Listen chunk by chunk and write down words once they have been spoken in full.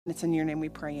It's in your name we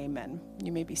pray, amen.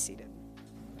 You may be seated.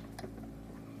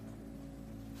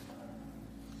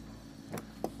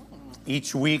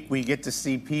 Each week we get to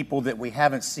see people that we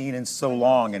haven't seen in so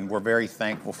long, and we're very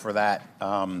thankful for that.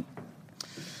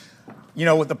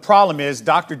 What the problem is,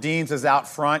 Dr. Deans is out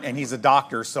front, and he's a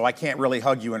doctor, so I can't really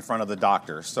hug you in front of the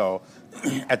doctor. So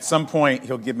at some point,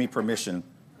 he'll give me permission,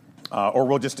 or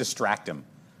we'll just distract him.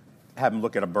 Have him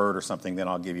look at a bird or something, then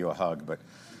I'll give you a hug. But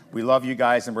we love you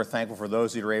guys, and we're thankful for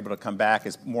those who are able to come back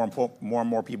as more and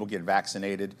more people get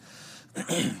vaccinated.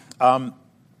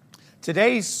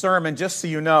 Today's sermon, just so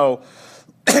you know,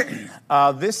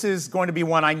 this is going to be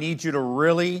one I need you to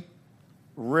really,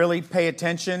 really pay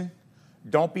attention.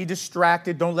 Don't be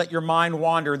distracted. Don't let your mind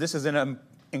wander. This is an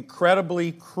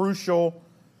incredibly crucial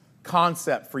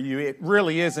concept for you. It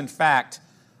really is, in fact,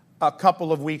 a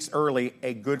couple of weeks early,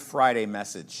 a Good Friday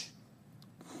message.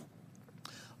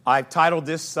 I've titled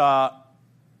this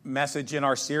message in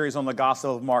our series on the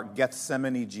Gospel of Mark,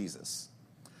 Gethsemane Jesus.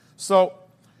 So,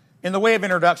 in the way of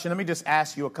introduction, let me just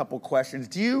ask you a couple questions.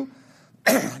 Do you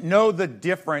know the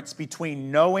difference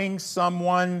between knowing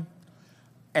someone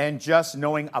and just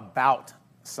knowing about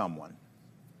someone?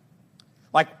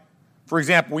 Like, for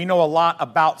example, we know a lot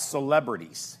about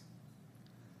celebrities,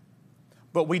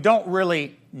 but we don't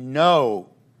really know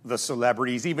the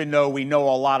celebrities, even though we know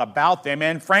a lot about them.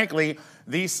 And frankly,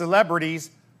 these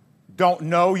celebrities don't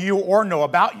know you or know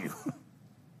about you.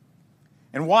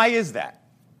 And why is that?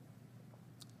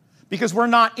 Because we're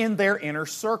not in their inner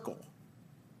circle.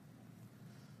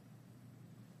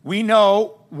 We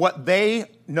know what they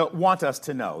want us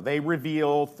to know. They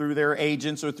reveal through their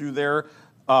agents or through their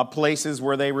places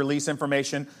where they release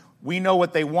information. We know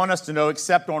what they want us to know,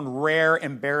 except on rare,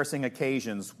 embarrassing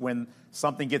occasions when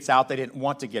something gets out they didn't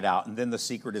want to get out, and then the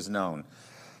secret is known.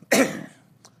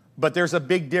 But there's a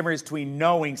big difference between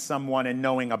knowing someone and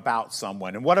knowing about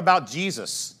someone. And what about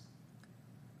Jesus?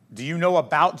 Do you know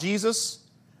about Jesus?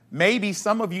 Maybe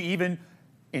some of you, even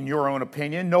in your own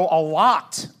opinion, know a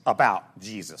lot about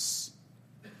Jesus.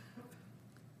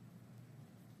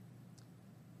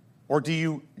 Or do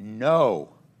you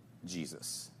know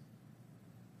Jesus?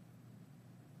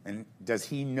 And does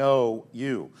he know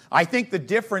you? I think the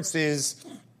difference is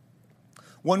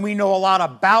when we know a lot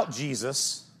about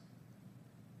Jesus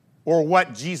or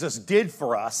what Jesus did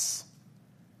for us,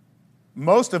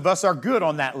 most of us are good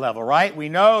on that level, right? We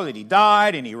know that he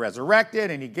died and he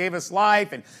resurrected and he gave us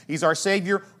life and he's our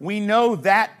Savior. We know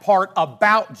that part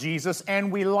about Jesus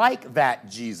and we like that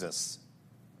Jesus.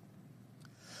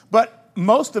 But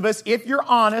most of us, if you're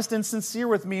honest and sincere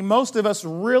with me, most of us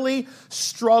really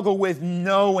struggle with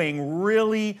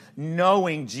really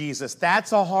knowing Jesus.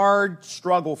 That's a hard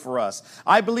struggle for us.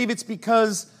 I believe it's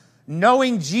because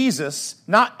knowing Jesus,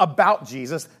 not about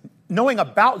Jesus, knowing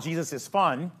about Jesus is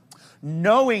fun.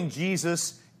 Knowing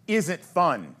Jesus isn't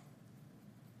fun.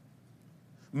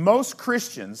 Most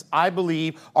Christians, I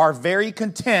believe, are very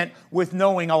content with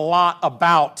knowing a lot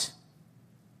about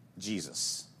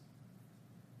Jesus.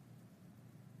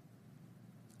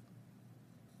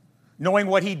 Knowing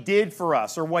what he did for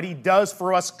us or what he does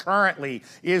for us currently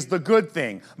is the good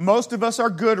thing. Most of us are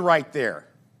good right there.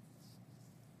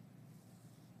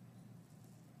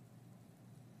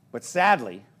 But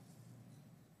sadly,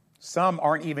 some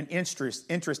aren't even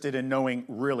interested in knowing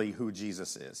really who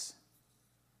Jesus is.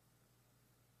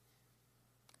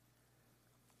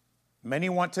 Many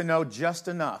want to know just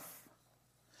enough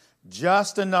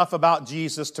about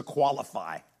Jesus to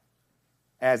qualify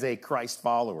as a Christ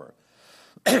follower.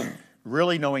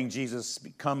 Really knowing Jesus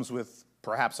comes with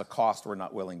perhaps a cost we're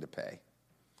not willing to pay.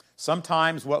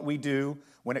 Sometimes what we do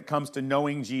when it comes to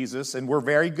knowing Jesus, and we're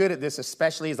very good at this,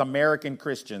 especially as American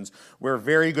Christians, we're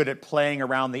very good at playing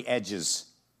around the edges.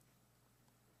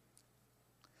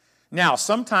 Now,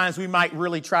 sometimes we might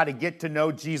really try to get to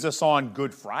know Jesus on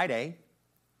Good Friday,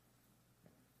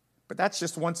 but that's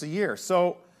just once a year.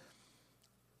 So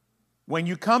when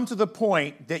you come to the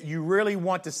point that you really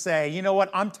want to say, you know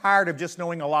what, I'm tired of just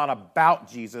knowing a lot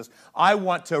about Jesus. I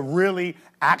want to really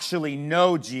actually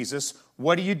know Jesus.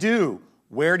 What do?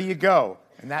 Where do you go?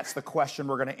 And that's the question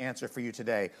we're going to answer for you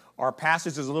today. Our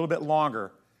passage is a little bit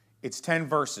longer. It's 10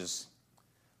 verses.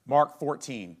 Mark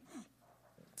 14,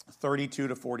 32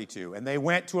 to 42. And they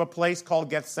went to a place called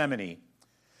Gethsemane.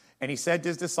 And he said to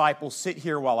his disciples, sit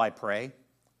here while I pray.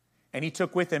 And he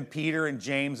took with him Peter and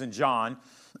James and John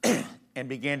and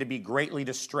began to be greatly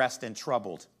distressed and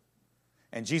troubled.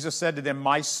 And Jesus said to them,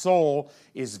 my soul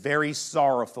is very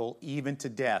sorrowful, even to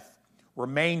death.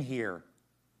 Remain here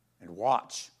and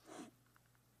watch.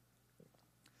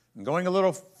 And going a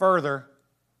little further,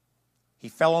 he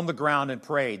fell on the ground and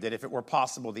prayed that if it were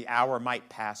possible, the hour might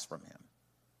pass from him.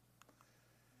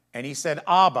 And he said,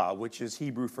 Abba, which is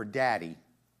Hebrew for daddy.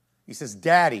 He says,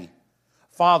 Daddy,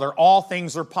 Father, all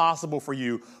things are possible for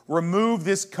you. Remove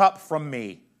this cup from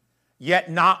me,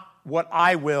 yet not what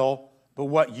I will, but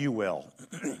what you will.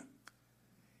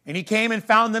 And he came and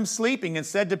found them sleeping and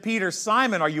said to Peter,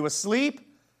 Simon, are you asleep?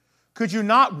 Could you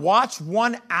not watch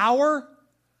 1 hour?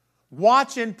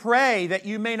 Watch and pray that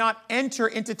you may not enter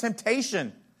into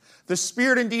temptation. The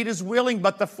spirit indeed is willing,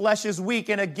 but the flesh is weak.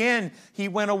 And again he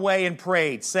went away and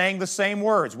prayed, saying the same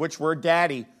words, which were,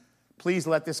 Daddy, please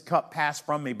let this cup pass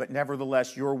from me, but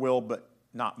nevertheless your will, but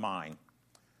not mine.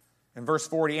 In verse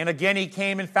 40, and again he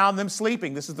came and found them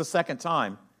sleeping. This is the second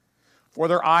time. For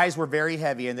their eyes were very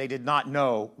heavy, and they did not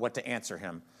know what to answer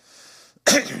him.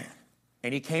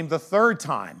 And he came the third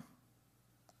time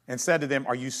and said to them,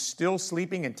 are you still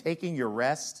sleeping and taking your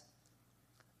rest?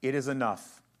 It is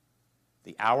enough.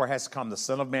 The hour has come. The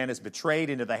Son of Man is betrayed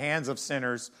into the hands of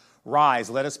sinners. Rise,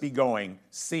 let us be going.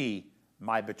 See,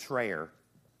 my betrayer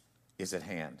is at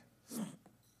hand.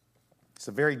 It's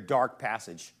a very dark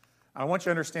passage. I want you to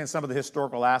understand some of the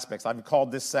historical aspects. I've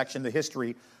called this section the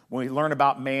history. When we learn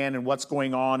about man and what's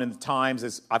going on in the times,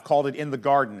 as I've called it in the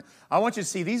garden. I want you to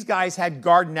see these guys had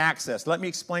garden access. Let me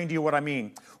explain to you what I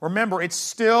mean. Remember, it's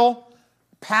still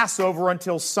Passover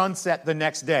until sunset the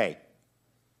next day,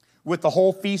 with the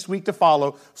whole feast week to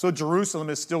follow. So Jerusalem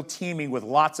is still teeming with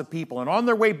lots of people. And on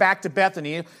their way back to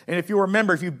Bethany, and if you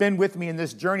remember, if you've been with me in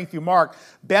this journey through Mark,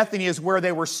 Bethany is where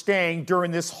they were staying during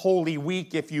this holy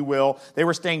week, if you will. They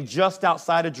were staying just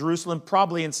outside of Jerusalem,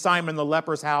 probably in Simon the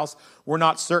leper's house. We're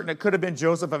not certain. It could have been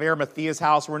Joseph of Arimathea's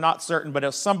house. We're not certain, but it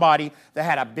was somebody that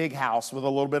had a big house with a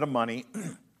little bit of money.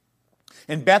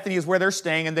 And Bethany is where they're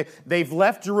staying, and they've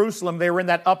left Jerusalem. They were in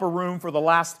that upper room for the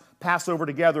last Passover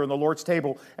together in the Lord's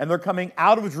table, and they're coming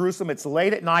out of Jerusalem. It's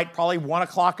late at night, probably 1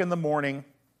 o'clock in the morning.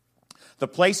 The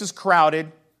place is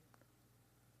crowded.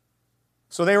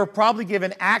 So they were probably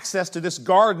given access to this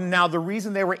garden. Now, the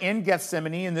reason they were in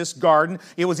Gethsemane, in this garden,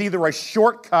 it was either a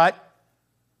shortcut,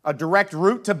 a direct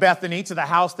route to Bethany, to the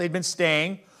house they'd been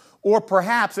staying, or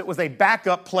perhaps it was a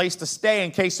backup place to stay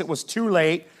in case it was too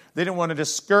late. They didn't want to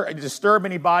disturb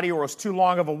anybody, or it was too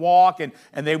long of a walk, and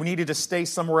they needed to stay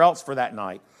somewhere else for that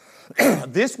night.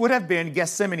 This would have been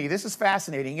Gethsemane. This is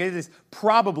fascinating. It is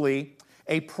probably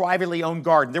a privately owned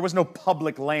garden. There was no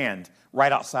public land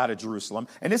right outside of Jerusalem.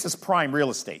 And this is prime real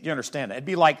estate. You understand that? It'd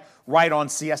be like right on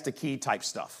Siesta Key type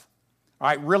stuff. All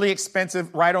right, really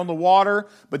expensive, right on the water,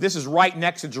 but this is right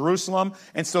next to Jerusalem.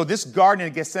 And so this garden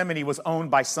in Gethsemane was owned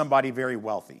by somebody very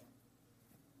wealthy.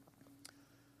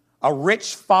 A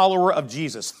rich follower of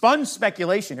Jesus. Fun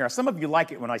speculation here. Some of you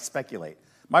like it when I speculate.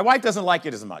 My wife doesn't like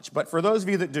it as much, but for those of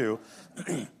you that do,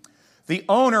 the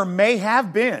owner may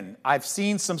have been, I've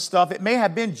seen some stuff, it may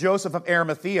have been Joseph of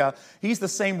Arimathea. He's the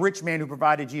same rich man who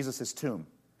provided Jesus' tomb,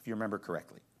 if you remember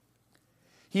correctly.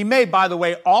 He may, by the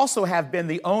way, also have been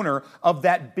the owner of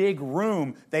that big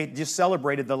room they just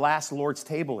celebrated the last Lord's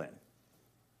table in.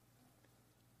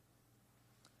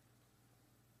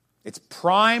 It's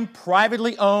prime,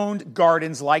 privately owned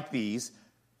gardens like these.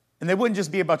 And they wouldn't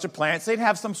just be a bunch of plants. They'd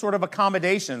have some sort of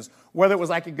accommodations, whether it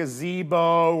was like a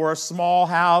gazebo or a small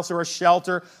house or a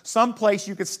shelter, some place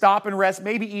you could stop and rest,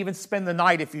 maybe even spend the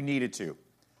night if you needed to.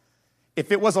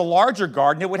 If it was a larger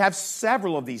garden, it would have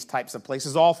several of these types of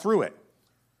places all through it.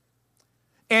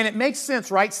 And it makes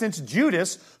sense, right? Since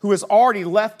Judas, who has already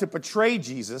left to betray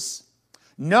Jesus,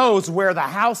 knows where the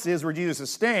house is where Jesus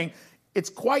is staying, it's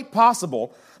quite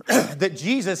possible that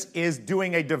Jesus is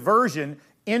doing a diversion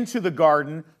into the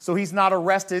garden so he's not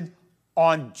arrested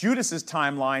on Judas's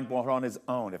timeline, but on his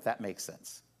own, if that makes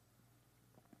sense.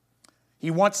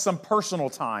 He wants some personal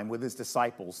time with his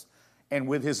disciples and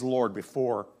with his Lord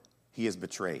before he is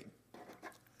betrayed.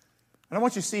 And I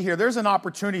want you to see here, there's an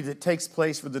opportunity that takes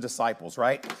place for the disciples,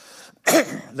 right?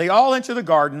 They all enter the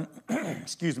garden.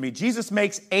 Excuse me. Jesus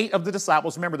makes 8 of the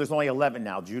disciples. Remember, there's only 11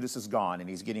 now. Judas is gone, and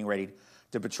he's getting ready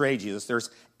to betray Jesus. There's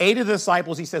 8 of the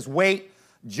disciples. He says, wait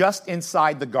just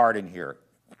inside the garden here.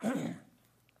 And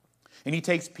he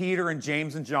takes Peter and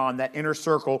James and John, that inner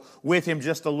circle, with him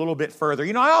just a little bit further.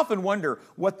 You know, I often wonder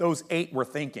what those 8 were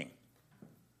thinking.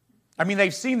 I mean,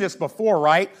 they've seen this before,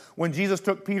 right? When Jesus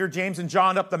took Peter, James, and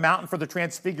John up the mountain for the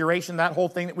transfiguration, that whole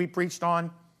thing that we preached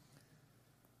on.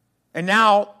 And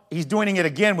now he's doing it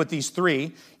again with these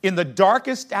 3. In the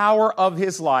darkest hour of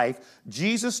his life,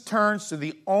 Jesus turns to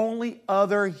the only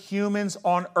other humans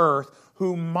on earth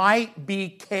who might be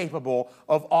capable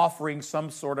of offering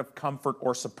some sort of comfort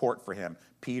or support for him.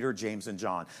 Peter, James, and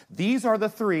John. These are the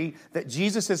 3 that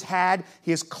Jesus has had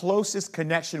his closest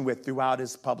connection with throughout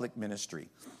his public ministry.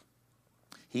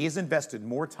 He has invested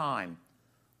more time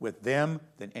with them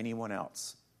than anyone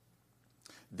else.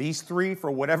 These three,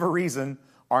 for whatever reason,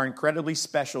 are incredibly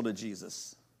special to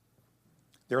Jesus.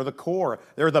 They're the core.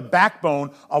 They're the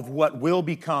backbone of what will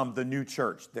become the new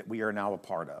church that we are now a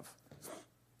part of.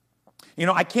 You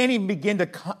know, I can't even begin to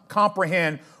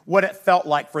comprehend what it felt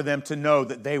like for them to know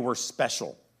that they were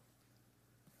special.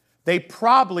 They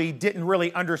probably didn't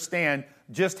really understand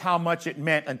just how much it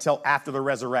meant until after the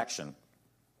resurrection.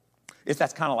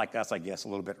 That's kind of like us, I guess, a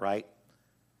little bit, right?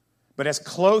 But as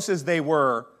close as they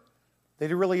were,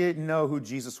 they really didn't know who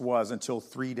Jesus was until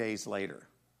 3 days later.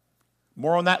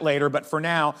 More on that later, but for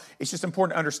now, it's just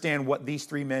important to understand what these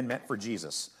three men meant for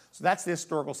Jesus. So that's the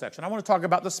historical section. I want to talk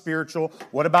about the spiritual.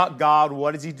 What about God?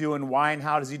 What does he do and why and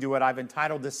how does he do it? I've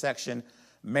entitled this section,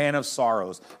 Man of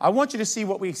Sorrows. I want you to see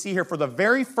what we see here. For the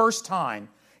very first time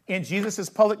in Jesus'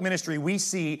 public ministry, we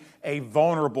see a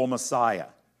vulnerable Messiah.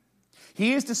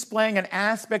 He is displaying an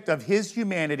aspect of his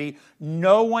humanity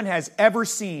no one has ever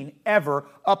seen, ever,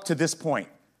 up to this point.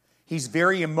 He's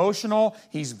very emotional.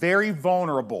 He's very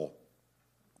vulnerable.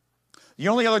 The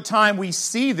only other time we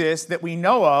see this that we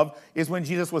know of is when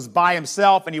Jesus was by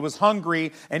himself and he was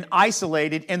hungry and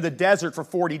isolated in the desert for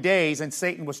 40 days and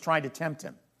Satan was trying to tempt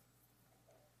him.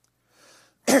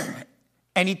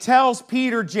 And he tells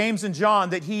Peter, James, and John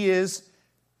that he is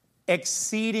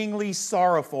exceedingly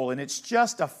sorrowful, and it's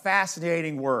just a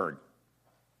fascinating word.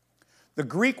 The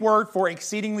Greek word for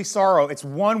exceedingly sorrow, it's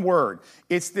one word.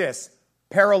 It's this,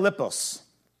 paralipos.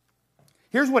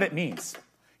 Here's what it means.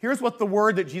 Here's what the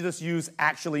word that Jesus used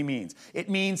actually means. It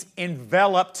means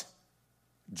enveloped,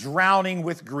 drowning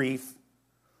with grief,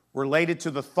 related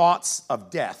to the thoughts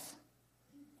of death,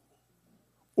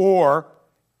 or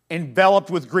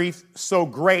enveloped with grief so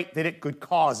great that it could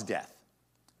cause death.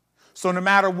 So no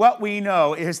matter what we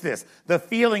know is this, the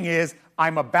feeling is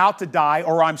I'm about to die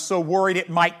or I'm so worried it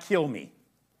might kill me.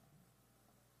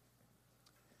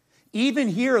 Even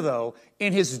here, though,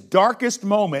 in his darkest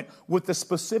moment, with the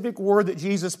specific word that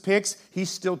Jesus picks, he's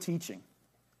still teaching.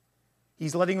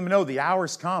 He's letting them know the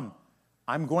hour's come.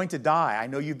 I'm going to die. I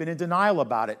know you've been in denial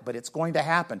about it, but it's going to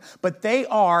happen. But they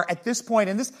are, at this point,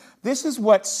 and this is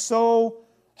what's so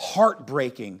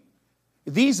heartbreaking.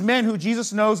 These men who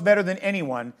Jesus knows better than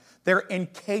anyone, they're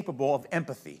incapable of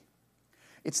empathy.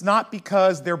 It's not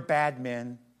because they're bad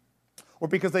men or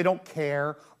because they don't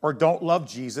care or don't love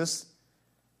Jesus.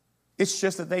 It's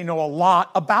just that they know a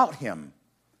lot about him.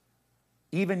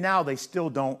 Even now, they still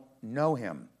don't know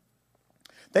him.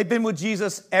 They've been with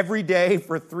Jesus every day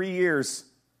for 3 years,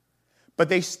 but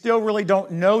they still really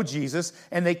don't know Jesus,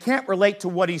 and they can't relate to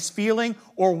what he's feeling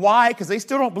or why, because they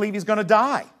still don't believe he's going to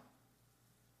die.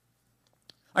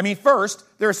 I mean, first,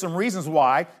 there are some reasons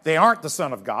why they aren't the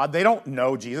Son of God. They don't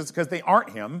know Jesus because they aren't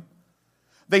him.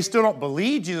 They still don't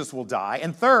believe Jesus will die.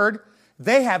 And third,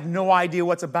 they have no idea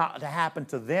what's about to happen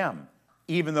to them,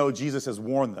 even though Jesus has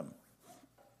warned them.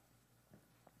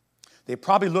 They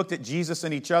probably looked at Jesus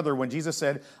and each other when Jesus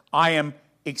said, I am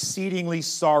exceedingly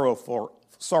sorrowful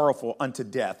unto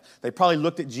death. They probably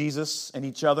looked at Jesus and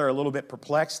each other a little bit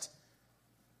perplexed.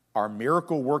 Our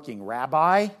miracle-working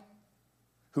rabbi,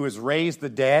 who has raised the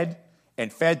dead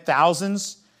and fed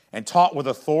thousands and taught with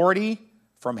authority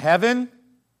from heaven,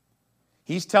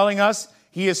 he's telling us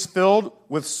he is filled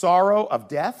with sorrow of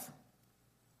death?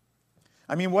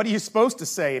 I mean, what are you supposed to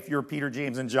say if you're Peter,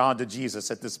 James, and John to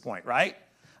Jesus at this point, right?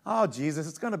 Oh, Jesus,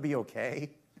 it's going to be okay.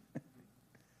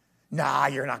 Nah,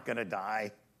 you're not going to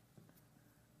die.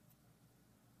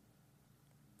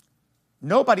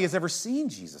 Nobody has ever seen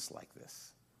Jesus like this.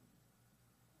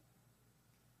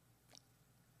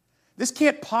 This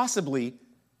can't possibly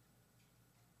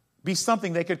be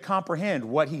something they could comprehend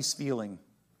what he's feeling.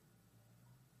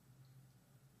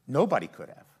 Nobody could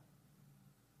have.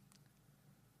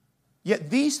 Yet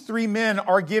these three men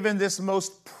are given this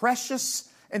most precious,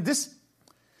 and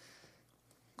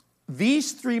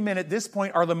these three men at this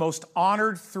point are the most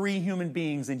honored three human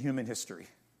beings in human history.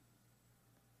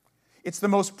 It's the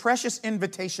most precious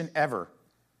invitation ever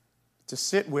to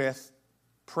sit with,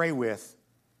 pray with,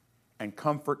 and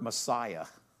comfort Messiah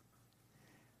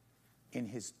in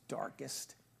his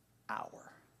darkest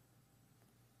hour.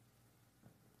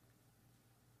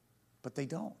 But they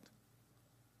don't.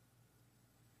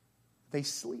 They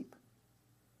sleep.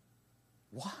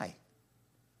 Why?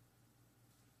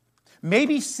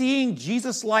 Maybe seeing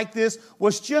Jesus like this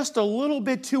was just a little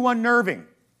bit too unnerving.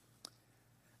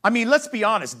 I mean, let's be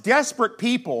honest. Desperate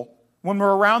people, when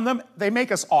we're around them, they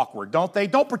make us awkward, don't they?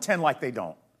 Don't pretend like they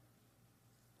don't.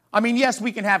 I mean, yes,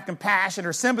 we can have compassion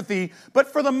or sympathy,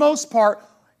 but for the most part,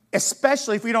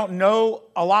 especially if we don't know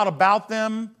a lot about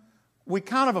them, we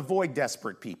kind of avoid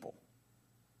desperate people.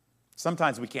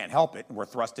 Sometimes we can't help it, and we're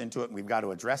thrust into it, and we've got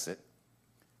to address it.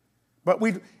 But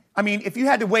if you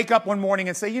had to wake up one morning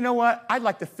and say, you know what, I'd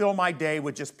like to fill my day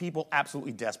with just people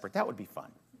absolutely desperate, that would be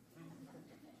fun.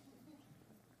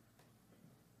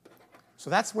 So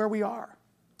that's where we are.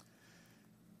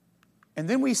 And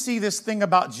then we see this thing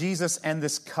about Jesus and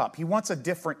this cup. He wants a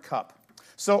different cup.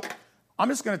 So I'm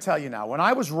just going to tell you now, when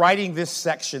I was writing this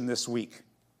section this week,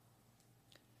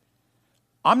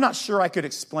 I'm not sure I could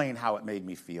explain how it made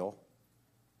me feel.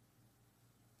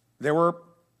 There were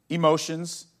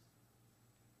emotions,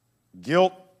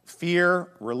 guilt, fear,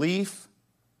 relief,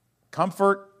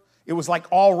 comfort. It was like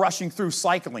all rushing through,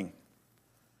 cycling.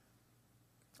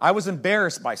 I was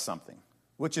embarrassed by something,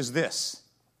 which is this.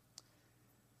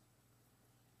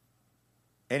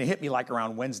 And it hit me like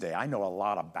around Wednesday. I know a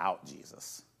lot about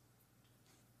Jesus,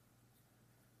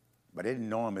 but I didn't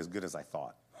know him as good as I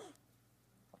thought.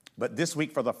 But this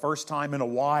week, for the first time in a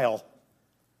while,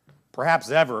 perhaps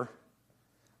ever,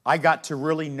 I got to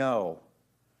really know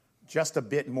just a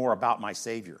bit more about my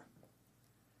Savior.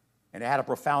 And it had a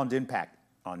profound impact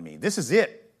on me. This is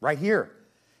it, right here.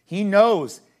 He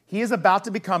knows he is about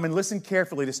to become, and listen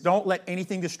carefully, just don't let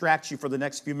anything distract you for the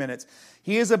next few minutes.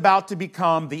 He is about to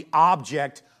become the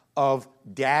object of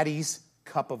Daddy's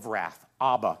cup of wrath.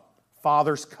 Abba,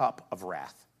 Father's cup of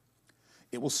wrath.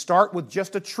 It will start with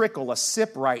just a trickle, a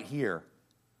sip right here.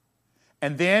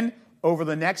 And then, over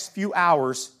the next few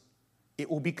hours, it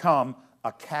will become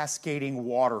a cascading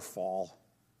waterfall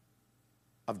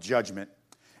of judgment.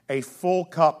 A full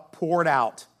cup poured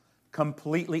out,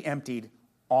 completely emptied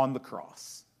on the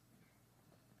cross.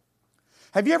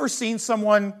 Have you ever seen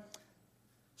someone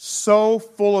so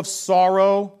full of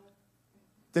sorrow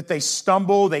that they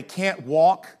stumble, they can't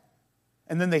walk,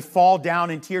 and then they fall down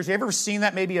in tears? Have you ever seen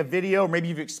that? Maybe a video, or maybe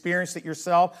you've experienced it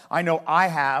yourself. I know I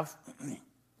have.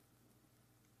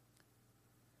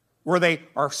 Where they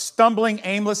are stumbling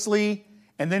aimlessly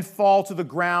and then fall to the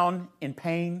ground in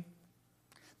pain.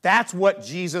 That's what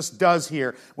Jesus does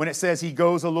here when it says he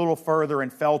goes a little further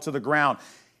and fell to the ground.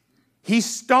 He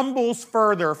stumbles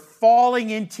further,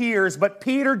 falling in tears, but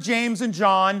Peter, James, and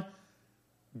John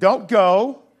don't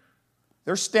go.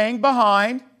 They're staying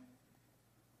behind.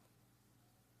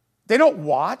 They don't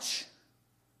watch.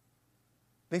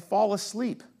 They fall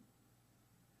asleep.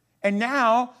 And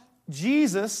now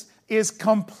Jesus is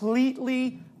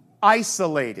completely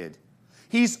isolated.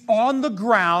 He's on the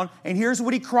ground, and here's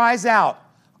what he cries out.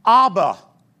 Abba,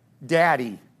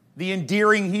 Daddy, the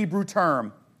endearing Hebrew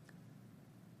term.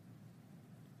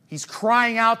 He's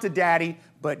crying out to Daddy,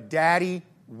 but Daddy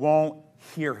won't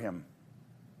hear him.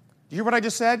 Do you hear what I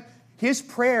just said? His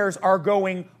prayers are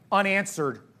going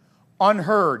unanswered,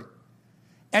 unheard.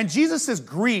 And Jesus'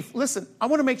 grief, listen, I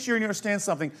want to make sure you understand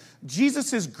something.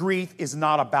 Jesus' grief is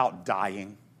not about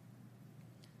dying.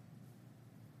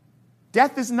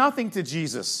 Death is nothing to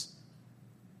Jesus.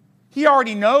 He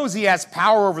already knows he has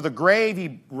power over the grave.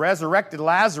 He resurrected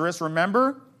Lazarus,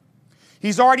 remember?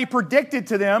 He's already predicted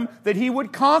to them that he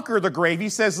would conquer the grave. He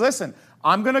says, listen,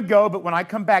 I'm going to go, but when I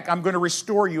come back, I'm going to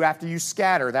restore you after you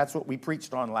scatter. That's what we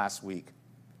preached on last week.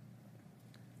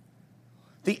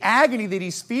 The agony that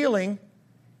he's feeling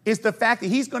is the fact that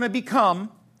he's going to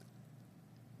become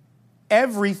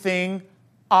everything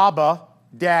Abba,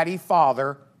 Daddy,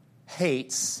 Father,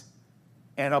 hates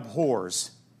and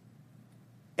abhors.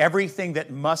 Everything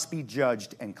that must be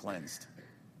judged and cleansed.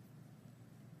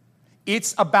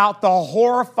 It's about the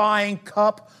horrifying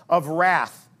cup of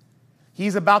wrath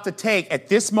he's about to take at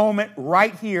this moment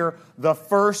right here, the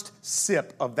first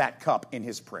sip of that cup in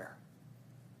his prayer.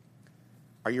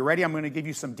 Are you ready? I'm going to give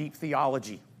you some deep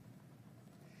theology.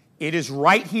 It is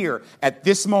right here at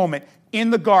this moment in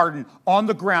the garden, on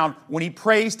the ground, when he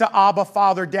prays to Abba,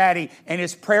 Father, Daddy, and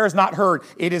his prayer is not heard.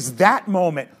 It is that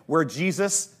moment where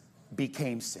Jesus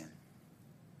became sin.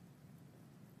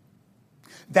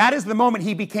 That is the moment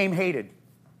he became hated.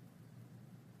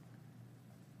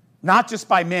 Not just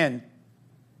by men,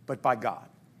 but by God.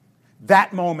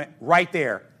 That moment right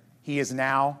there, he is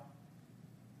now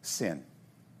sin.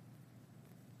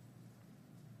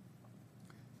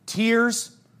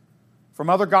 Tears from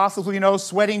other gospels, we know,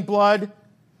 sweating blood.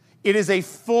 It is a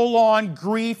full-on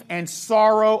grief and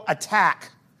sorrow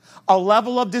attack. A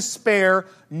level of despair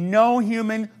no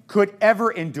human could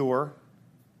ever endure.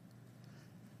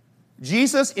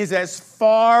 Jesus is as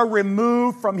far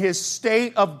removed from his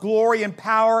state of glory and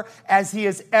power as he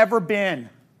has ever been.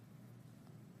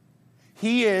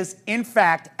 He is, in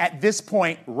fact, at this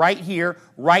point, right here,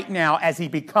 right now, as he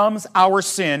becomes our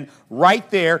sin, right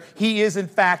there, he is, in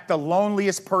fact, the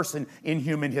loneliest person in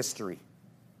human history.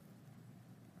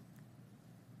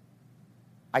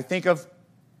 I think of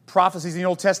prophecies in the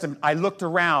Old Testament. I looked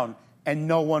around and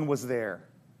no one was there.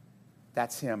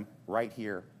 That's him right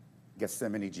here,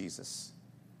 Gethsemane Jesus.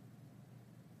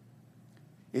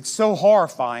 It's so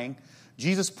horrifying.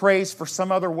 Jesus prays for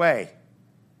some other way.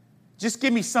 Just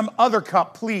give me some other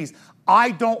cup, please.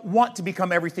 I don't want to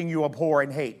become everything you abhor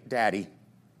and hate, Daddy.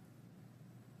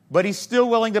 But he's still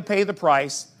willing to pay the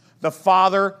price. The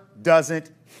Father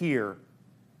doesn't hear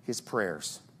his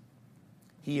prayers.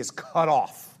 He is cut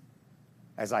off,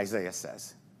 as Isaiah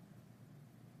says.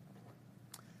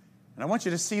 And I want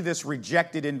you to see this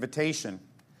rejected invitation.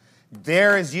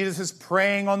 There, as Jesus is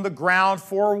praying on the ground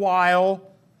for a while,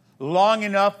 long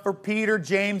enough for Peter,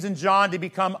 James, and John to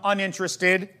become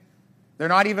uninterested. They're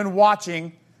not even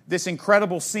watching this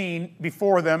incredible scene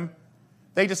before them.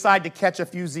 They decide to catch a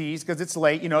few Z's because it's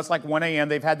late. You know, it's like 1 a.m.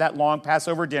 They've had that long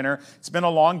Passover dinner. It's been a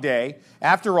long day.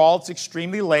 After all, it's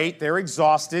extremely late. They're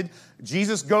exhausted.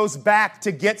 Jesus goes back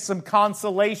to get some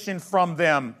consolation from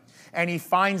them, and he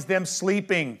finds them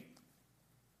sleeping.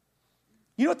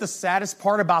 You know what the saddest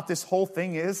part about this whole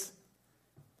thing is?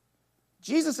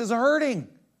 Jesus is hurting.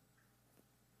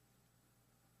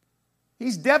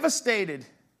 He's devastated.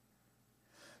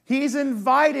 He's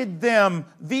invited them,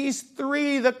 these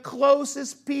three, the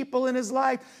closest people in his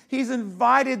life, he's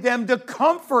invited them to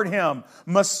comfort him.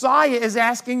 Messiah is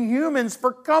asking humans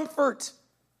for comfort.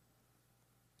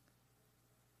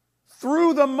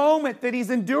 Through the moment that he's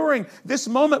enduring, this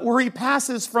moment where he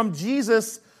passes from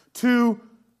Jesus to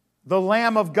the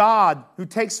Lamb of God who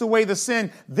takes away the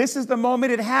sin, this is the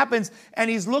moment it happens, and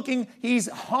he's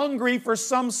hungry for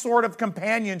some sort of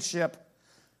companionship.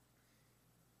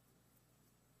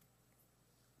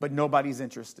 But nobody's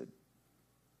interested.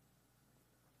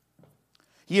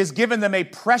 He has given them a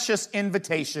precious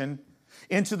invitation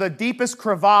into the deepest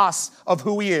crevasse of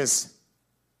who he is.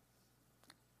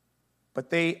 But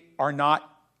they are not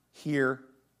here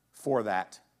for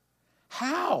that.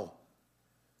 How?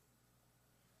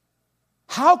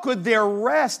 How could their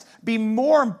rest be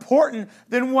more important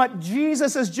than what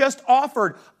Jesus has just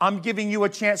offered? I'm giving you a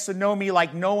chance to know me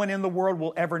like no one in the world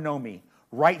will ever know me.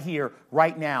 Right here,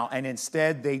 right now, and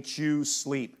instead they choose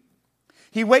sleep.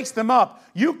 He wakes them up.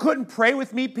 You couldn't pray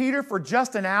with me, Peter, for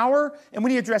just an hour? And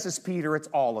when he addresses Peter, it's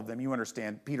all of them. You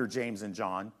understand, Peter, James, and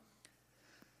John.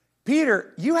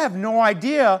 Peter, you have no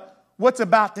idea what's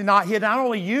about to not hit not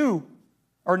only you,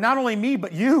 or not only me,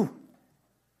 but you.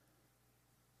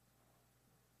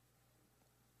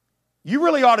 You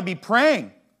really ought to be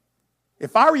praying.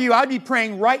 If I were you, I'd be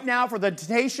praying right now for the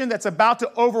temptation that's about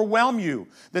to overwhelm you,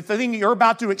 the thing you're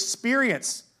about to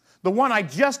experience, the one I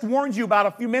just warned you about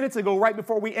a few minutes ago right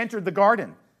before we entered the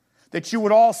garden, that you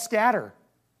would all scatter.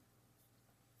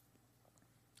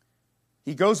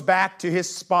 He goes back to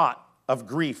his spot of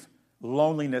grief,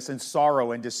 loneliness, and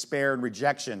sorrow, and despair and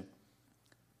rejection,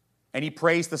 and he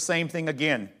prays the same thing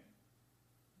again.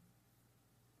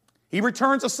 He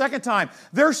returns a second time.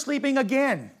 They're sleeping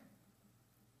again.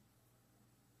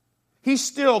 He's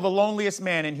still the loneliest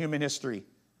man in human history.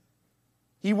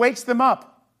 He wakes them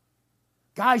up.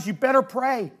 Guys, you better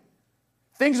pray.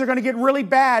 Things are going to get really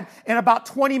bad in about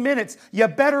 20 minutes. You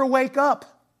better wake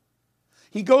up.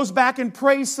 He goes back and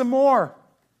prays some more.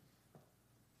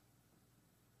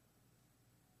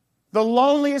 The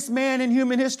loneliest man in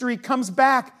human history comes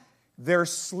back. They're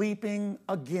sleeping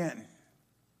again.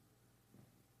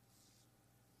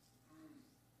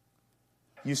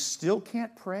 You still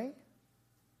can't pray?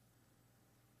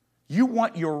 You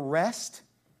want your rest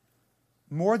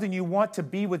more than you want to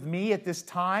be with me at this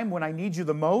time when I need you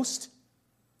the most?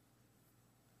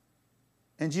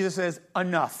 And Jesus says,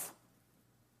 enough.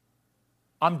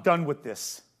 I'm done with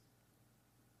this.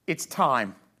 It's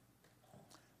time.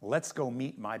 Let's go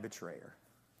meet my betrayer.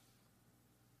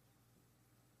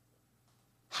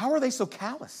 How are they so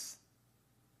callous?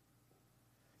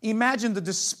 Imagine the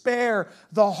despair,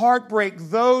 the heartbreak.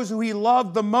 Those who he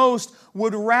loved the most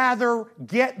would rather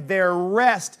get their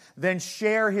rest than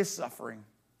share his suffering.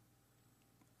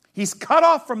 He's cut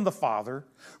off from the Father,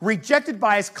 rejected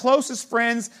by his closest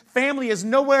friends, family is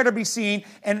nowhere to be seen,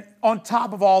 and on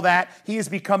top of all that, he has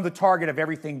become the target of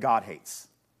everything God hates.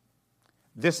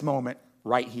 This moment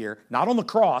right here, not on the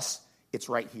cross, it's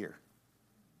right here.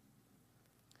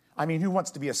 I mean, who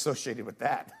wants to be associated with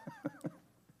that?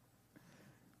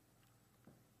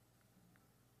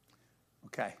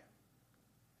 Okay.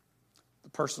 The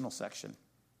personal section.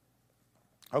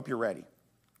 I hope you're ready.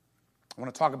 I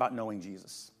want to talk about knowing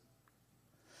Jesus.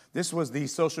 This was the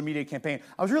social media campaign.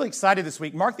 I was really excited this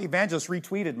week. Mark the Evangelist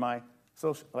retweeted my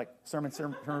sermon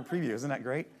preview. Isn't that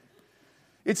great?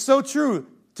 It's so true.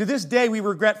 To this day, we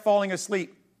regret falling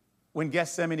asleep when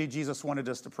Gethsemane Jesus wanted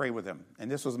us to pray with him.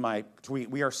 And this was my tweet.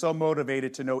 We are so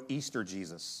motivated to know Easter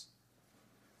Jesus.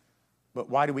 But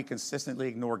why do we consistently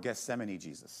ignore Gethsemane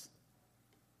Jesus?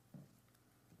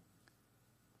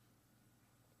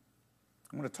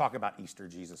 I'm going to talk about Easter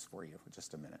Jesus for you for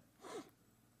just a minute.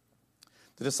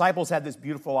 The disciples had this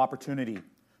beautiful opportunity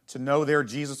to know their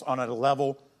Jesus on a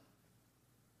level,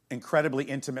 incredibly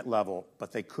intimate level,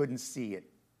 but they couldn't see it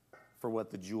for what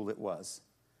the jewel it was.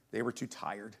 They were too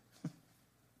tired.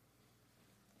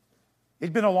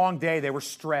 It'd been a long day. They were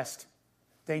stressed.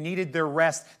 They needed their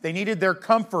rest. They needed their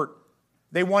comfort.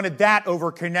 They wanted that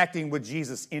over connecting with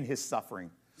Jesus in his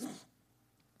suffering.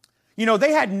 You know,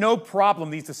 they had no problem,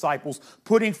 these disciples,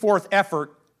 putting forth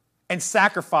effort and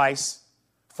sacrifice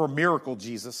for miracle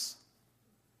Jesus.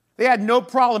 They had no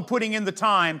problem putting in the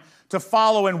time to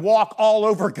follow and walk all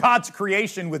over God's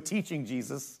creation with teaching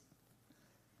Jesus.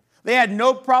 They had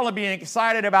no problem being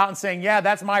excited about and saying, yeah,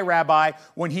 that's my rabbi,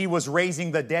 when he was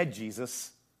raising the dead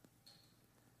Jesus.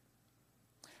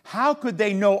 How could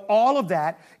they know all of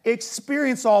that,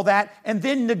 experience all that, and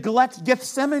then neglect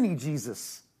Gethsemane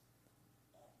Jesus?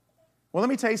 Well, let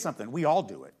me tell you something. We all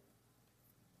do it.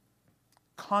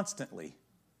 Constantly.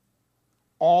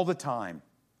 All the time.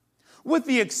 With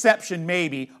the exception,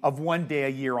 maybe, of one day a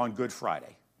year on Good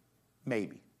Friday.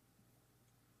 Maybe.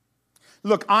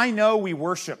 Look, I know we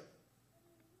worship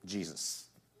Jesus.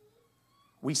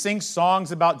 We sing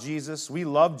songs about Jesus. We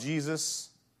love Jesus.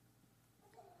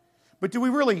 But do we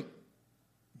really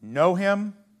know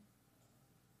him?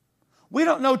 We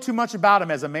don't know too much about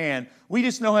him as a man. We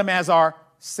just know him as our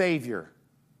Savior.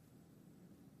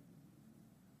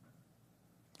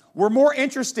 We're more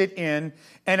interested in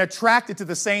and attracted to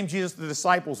the same Jesus the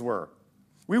disciples were.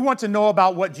 We want to know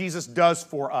about what Jesus does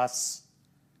for us,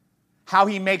 how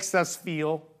he makes us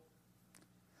feel.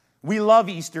 We love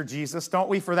Easter Jesus, don't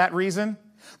we, for that reason?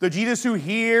 The Jesus who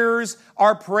hears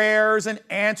our prayers and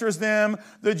answers them.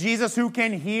 The Jesus who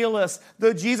can heal us.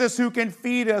 The Jesus who can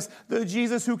feed us. The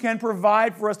Jesus who can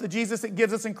provide for us. The Jesus that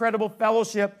gives us incredible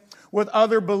fellowship with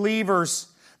other believers.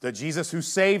 The Jesus who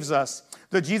saves us.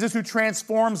 The Jesus who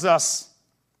transforms us.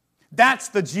 That's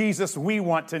the Jesus we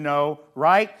want to know,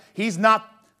 right? He's not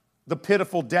the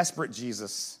pitiful, desperate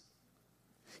Jesus.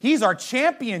 He's our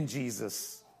champion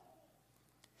Jesus.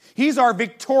 He's our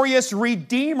victorious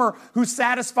Redeemer who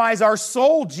satisfies our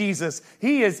soul, Jesus.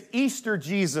 He is Easter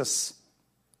Jesus.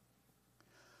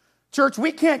 Church,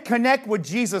 we can't connect with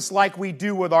Jesus like we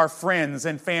do with our friends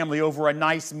and family over a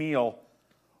nice meal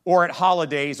or at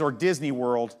holidays or Disney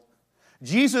World.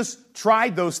 Jesus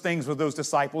tried those things with those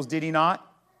disciples, did he not?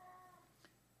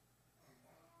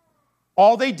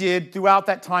 All they did throughout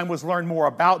that time was learn more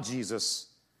about Jesus,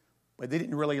 but they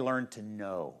didn't really learn to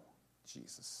know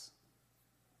Jesus.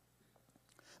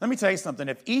 Let me tell you something.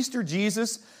 If Easter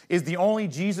Jesus is the only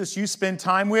Jesus you spend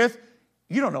time with,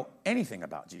 you don't know anything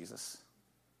about Jesus.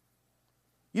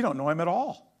 You don't know him at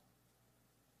all.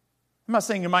 I'm not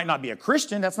saying you might not be a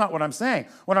Christian. That's not what I'm saying.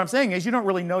 What I'm saying is you don't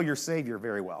really know your Savior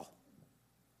very well.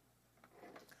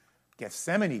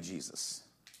 Gethsemane Jesus.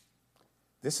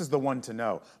 This is the one to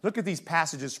know. Look at these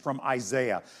passages from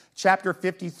Isaiah. Chapter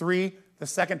 53, the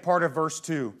second part of verse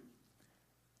 2.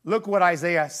 Look what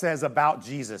Isaiah says about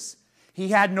Jesus. He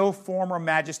had no form or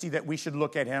majesty that we should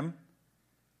look at him,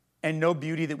 and no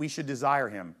beauty that we should desire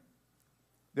him.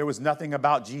 There was nothing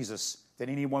about Jesus that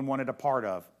anyone wanted a part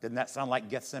of. Didn't that sound like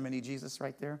Gethsemane Jesus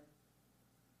right there?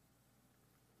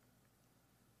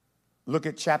 Look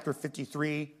at chapter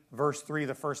 53, verse 3,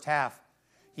 the first half.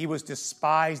 He was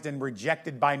despised and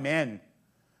rejected by men,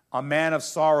 a man of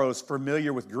sorrows,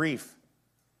 familiar with grief.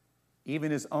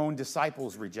 Even his own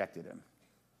disciples rejected him.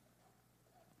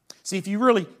 See, if you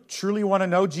really, truly want to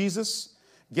know Jesus,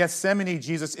 Gethsemane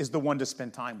Jesus is the one to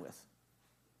spend time with.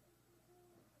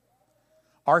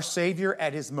 Our Savior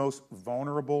at his most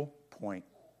vulnerable point.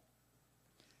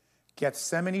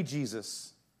 Gethsemane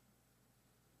Jesus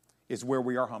is where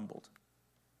we are humbled.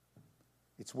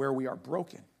 It's where we are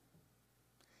broken.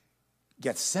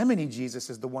 Gethsemane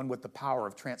Jesus is the one with the power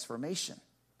of transformation,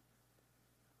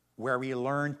 where we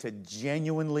learn to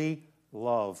genuinely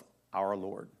love our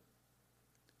Lord.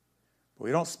 But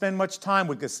we don't spend much time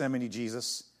with Gethsemane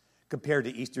Jesus compared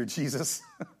to Easter Jesus.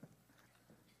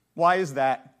 Why is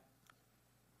that?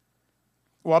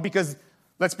 Well, because,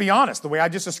 let's be honest, the way I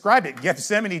just described it,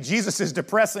 Gethsemane Jesus is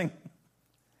depressing.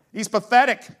 He's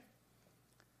pathetic.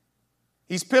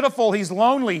 He's pitiful. He's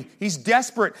lonely. He's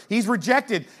desperate. He's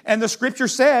rejected. And the scripture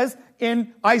says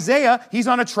in Isaiah, he's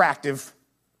unattractive.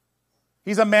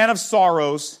 He's a man of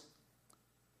sorrows.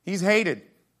 He's hated.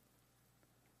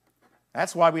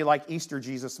 That's why we like Easter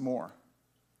Jesus more.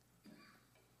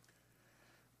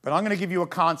 But I'm going to give you a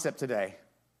concept today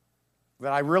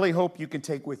that I really hope you can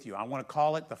take with you. I want to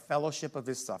call it the fellowship of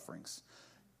his sufferings.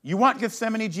 You want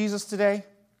Gethsemane Jesus today?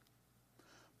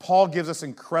 Paul gives us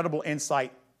incredible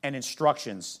insight and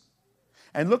instructions.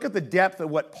 And look at the depth of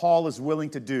what Paul is willing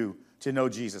to do to know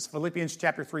Jesus. Philippians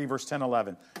chapter 3, verse 10,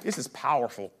 11. This is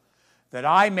powerful. That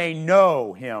I may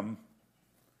know him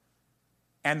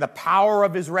and the power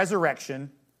of his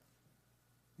resurrection,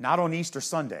 not on Easter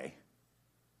Sunday,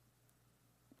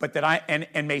 but that I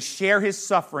and may share his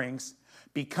sufferings,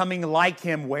 becoming like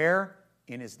him where?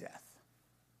 In his death.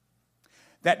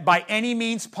 That by any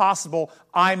means possible,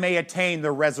 I may attain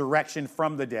the resurrection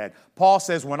from the dead. Paul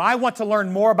says, when I want to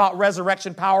learn more about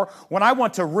resurrection power, when I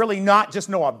want to really not just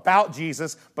know about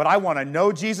Jesus, but I want to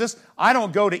know Jesus, I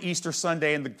don't go to Easter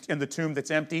Sunday in the tomb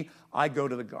that's empty. I go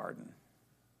to the garden.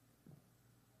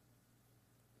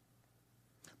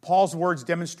 Paul's words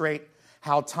demonstrate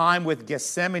how time with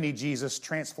Gethsemane Jesus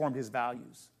transformed his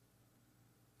values.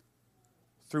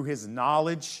 Through his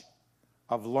knowledge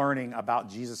of learning about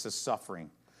Jesus'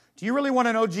 suffering. Do you really want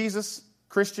to know Jesus,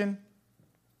 Christian?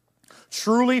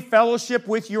 Truly fellowship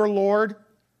with your Lord?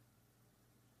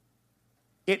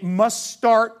 It must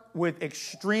start with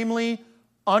extremely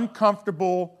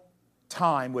uncomfortable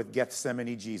time with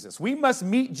Gethsemane Jesus. We must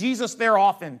meet Jesus there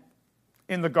often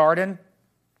in the garden.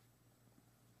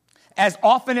 As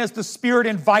often as the Spirit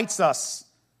invites us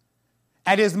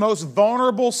at his most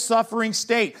vulnerable suffering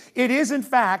state. It is, in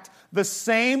fact, the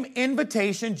same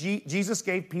invitation Jesus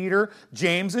gave Peter,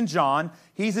 James, and John.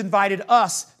 He's invited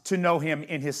us to know him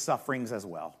in his sufferings as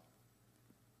well.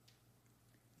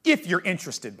 If you're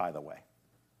interested, by the way.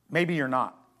 Maybe you're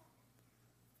not.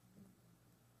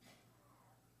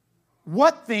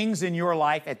 What things in your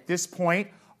life at this point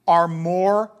are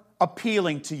more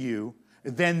appealing to you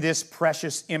than this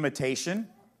precious imitation?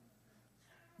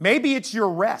 Maybe it's your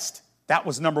rest. That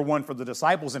was number one for the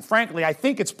disciples. And frankly, I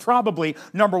think it's probably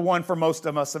number one for most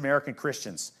of us American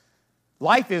Christians.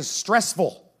 Life is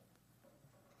stressful.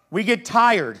 We get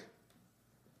tired.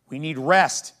 We need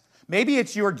rest. Maybe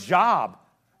it's your job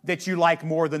that you like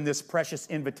more than this precious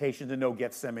invitation to know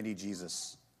Gethsemane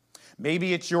Jesus.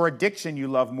 Maybe it's your addiction you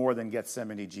love more than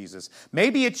Gethsemane Jesus.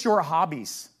 Maybe it's your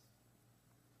hobbies.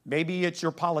 Maybe it's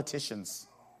your politicians.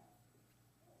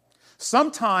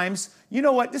 Sometimes, you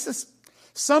know what,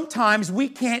 sometimes we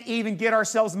can't even get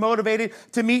ourselves motivated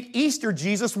to meet Easter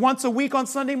Jesus once a week on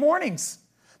Sunday mornings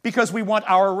because we want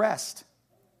our rest.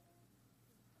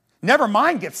 Never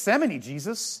mind Gethsemane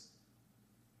Jesus.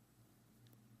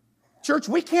 Church,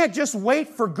 we can't just wait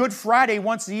for Good Friday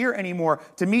once a year anymore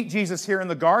to meet Jesus here in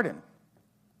the garden.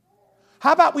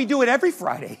 How about we do it every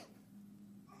Friday?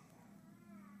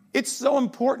 It's so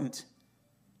important.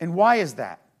 And why is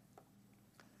that?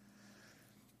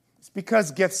 It's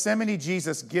because Gethsemane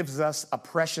Jesus gives us a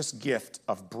precious gift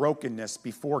of brokenness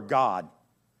before God,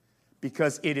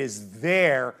 because it is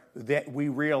there that we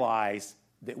realize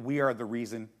that we are the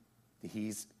reason that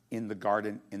he's in the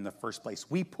garden in the first place.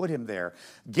 We put him there.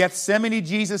 Gethsemane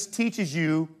Jesus teaches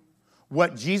you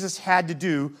what Jesus had to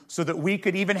do so that we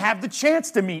could even have the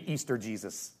chance to meet Easter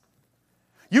Jesus.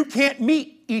 You can't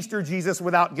meet Easter Jesus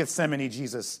without Gethsemane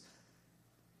Jesus.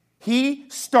 He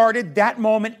started that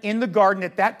moment in the garden.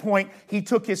 At that point, he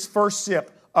took his first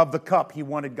sip of the cup he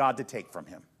wanted God to take from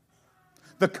him.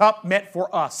 The cup meant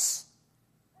for us.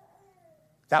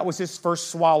 That was his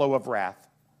first swallow of wrath.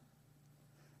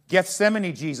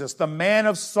 Gethsemane Jesus, the man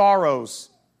of sorrows,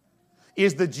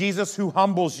 is the Jesus who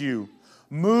humbles you,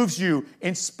 moves you,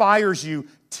 inspires you,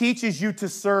 teaches you to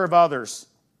serve others.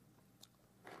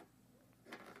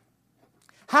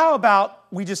 How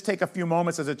about we just take a few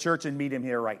moments as a church and meet him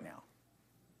here right now?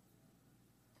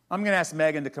 I'm going to ask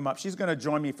Megan to come up. She's going to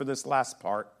join me for this last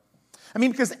part.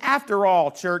 Because after all,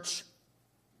 church,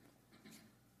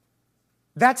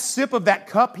 that sip of that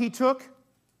cup he took,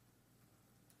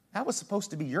 that was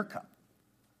supposed to be your cup.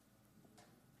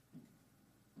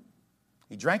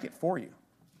 He drank it for you.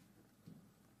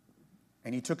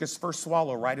 And he took his first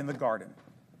swallow right in the garden.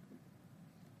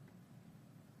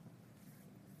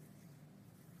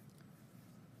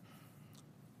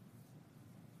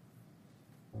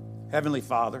 Heavenly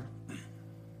Father,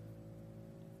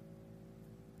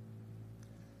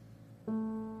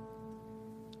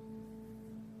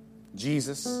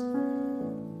 Jesus,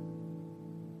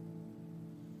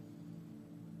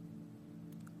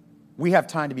 we have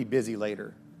time to be busy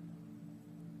later.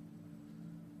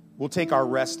 We'll take our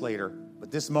rest later. But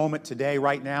this moment today,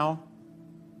 right now,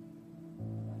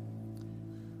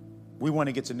 we want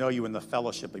to get to know you in the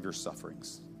fellowship of your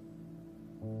sufferings.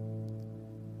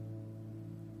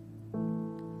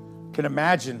 Can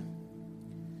imagine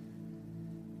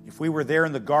if we were there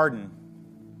in the garden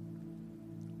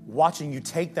watching you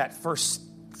take that first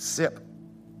sip.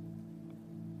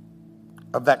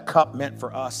 of that cup meant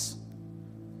for us.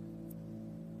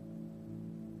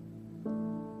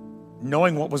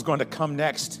 Knowing what was going to come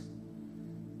next,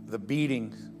 the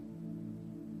beating,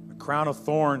 the crown of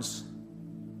thorns,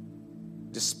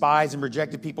 despised and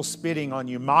rejected people spitting on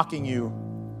you, mocking you,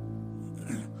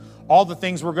 all the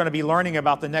things we're going to be learning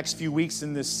about the next few weeks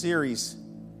in this series.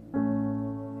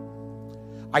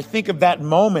 I think of that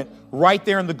moment right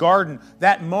there in the garden,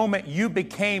 that moment you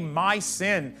became my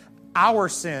sin, our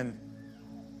sin.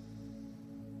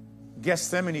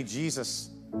 Gethsemane, Jesus,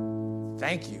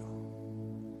 thank you.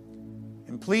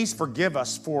 And please forgive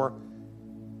us for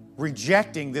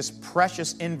rejecting this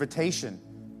precious invitation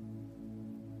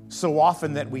so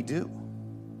often that we do.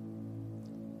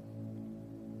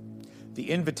 The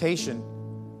invitation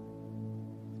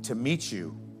to meet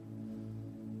you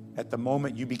at the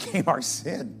moment you became our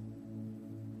sin.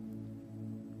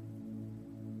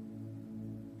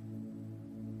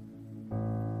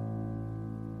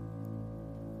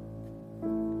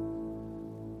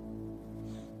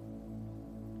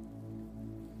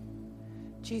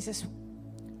 Jesus,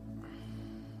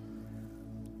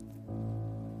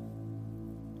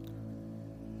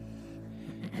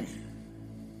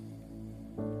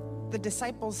 the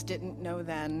disciples didn't know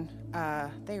then.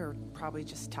 They were probably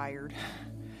just tired.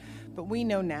 But we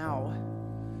know now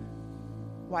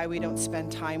why we don't spend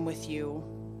time with you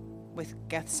with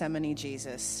Gethsemane,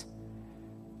 Jesus.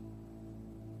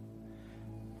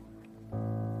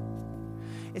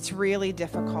 It's really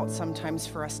difficult sometimes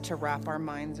for us to wrap our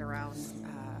minds around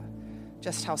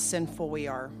just how sinful we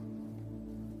are.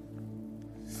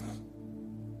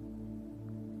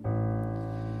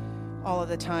 All of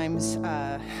the times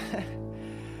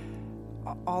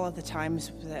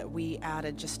that we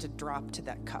added just a drop to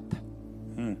that cup.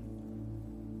 And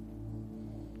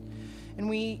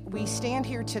we stand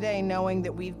here today knowing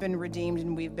that we've been redeemed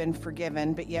and we've been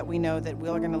forgiven, but yet we know that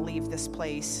we're going to leave this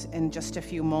place in just a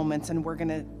few moments and we're going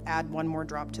to add one more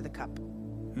drop to the cup.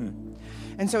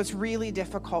 And so it's really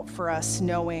difficult for us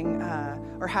knowing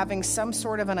or having some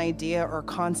sort of an idea or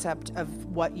concept of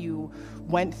what you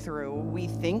went through. We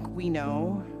think we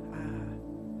know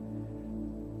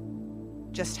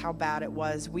just how bad it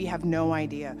was. We have no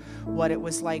idea what it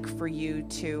was like for you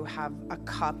to have a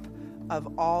cup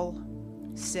of all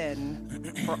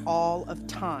sin for all of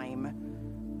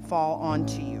time fall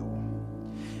onto you.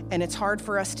 And it's hard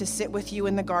for us to sit with you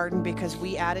in the garden because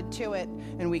we added to it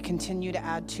and we continue to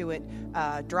add to it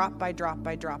drop by drop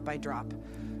by drop by drop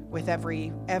with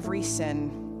every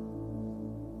sin.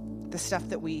 The stuff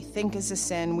that we think is a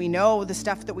sin. We know the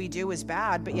stuff that we do is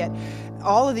bad, but yet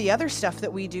all of the other stuff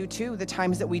that we do too, the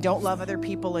times that we don't love other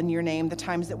people in your name, the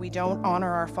times that we don't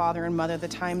honor our father and mother, the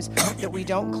times that we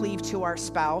don't cleave to our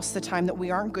spouse, the time that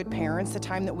we aren't good parents, the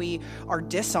time that we are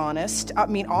dishonest. I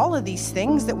mean, all of these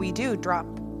things that we do, drop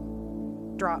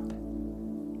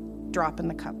in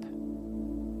the cup.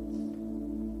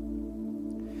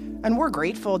 And we're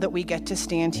grateful that we get to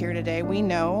stand here today. We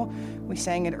know, we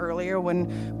sang it earlier,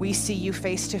 when we see you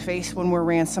face to face when we're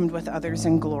ransomed with others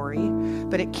in glory.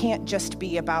 But it can't just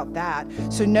be about that.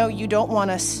 So no, you don't want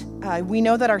us, we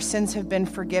know that our sins have been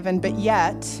forgiven, but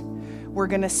yet we're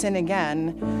going to sin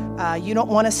again. You don't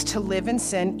want us to live in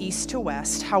sin east to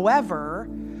west. However,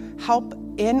 help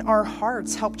in our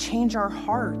hearts, help change our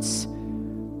hearts.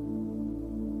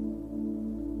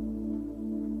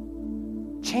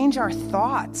 Change our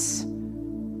thoughts.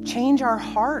 Change our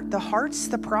heart. The heart's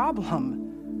the problem.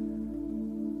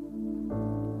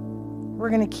 We're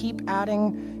going to keep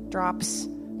adding drops,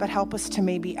 but help us to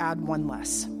maybe add one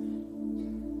less.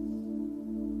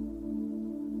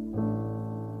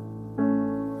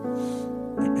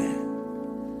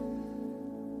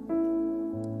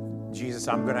 Jesus,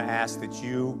 I'm going to ask that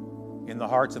you, in the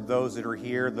hearts of those that are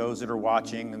here, those that are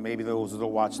watching, and maybe those that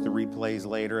will watch the replays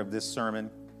later of this sermon,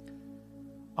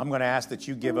 I'm going to ask that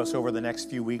you give us over the next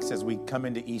few weeks as we come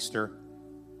into Easter,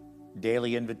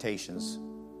 daily invitations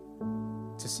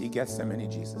to see Gethsemane,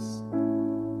 Jesus.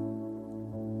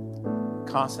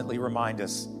 Constantly remind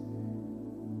us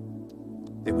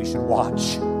that we should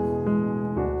watch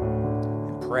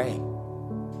and pray.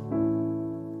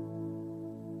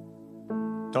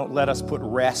 Don't let us put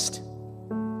rest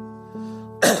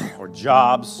or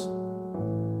jobs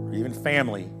or even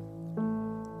family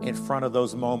in front of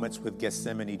those moments with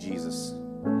Gethsemane, Jesus.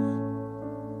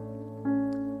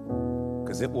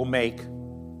 Because it will make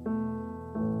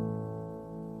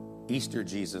Easter,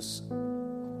 Jesus,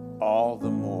 all the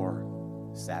more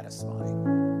satisfying.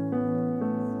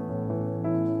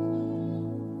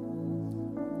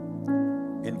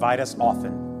 Invite us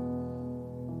often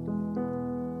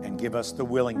and give us the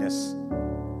willingness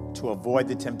to avoid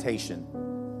the temptation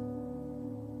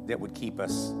that would keep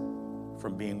us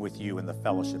from being with you in the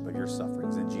fellowship of your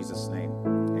sufferings. In Jesus' name,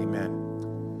 amen.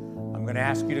 I'm going to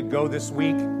ask you to go this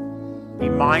week. Be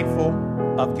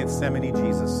mindful of Gethsemane,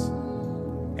 Jesus,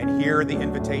 and hear the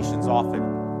invitations often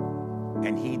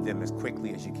and heed them as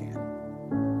quickly as you can.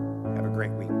 Have a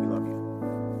great week. We love you.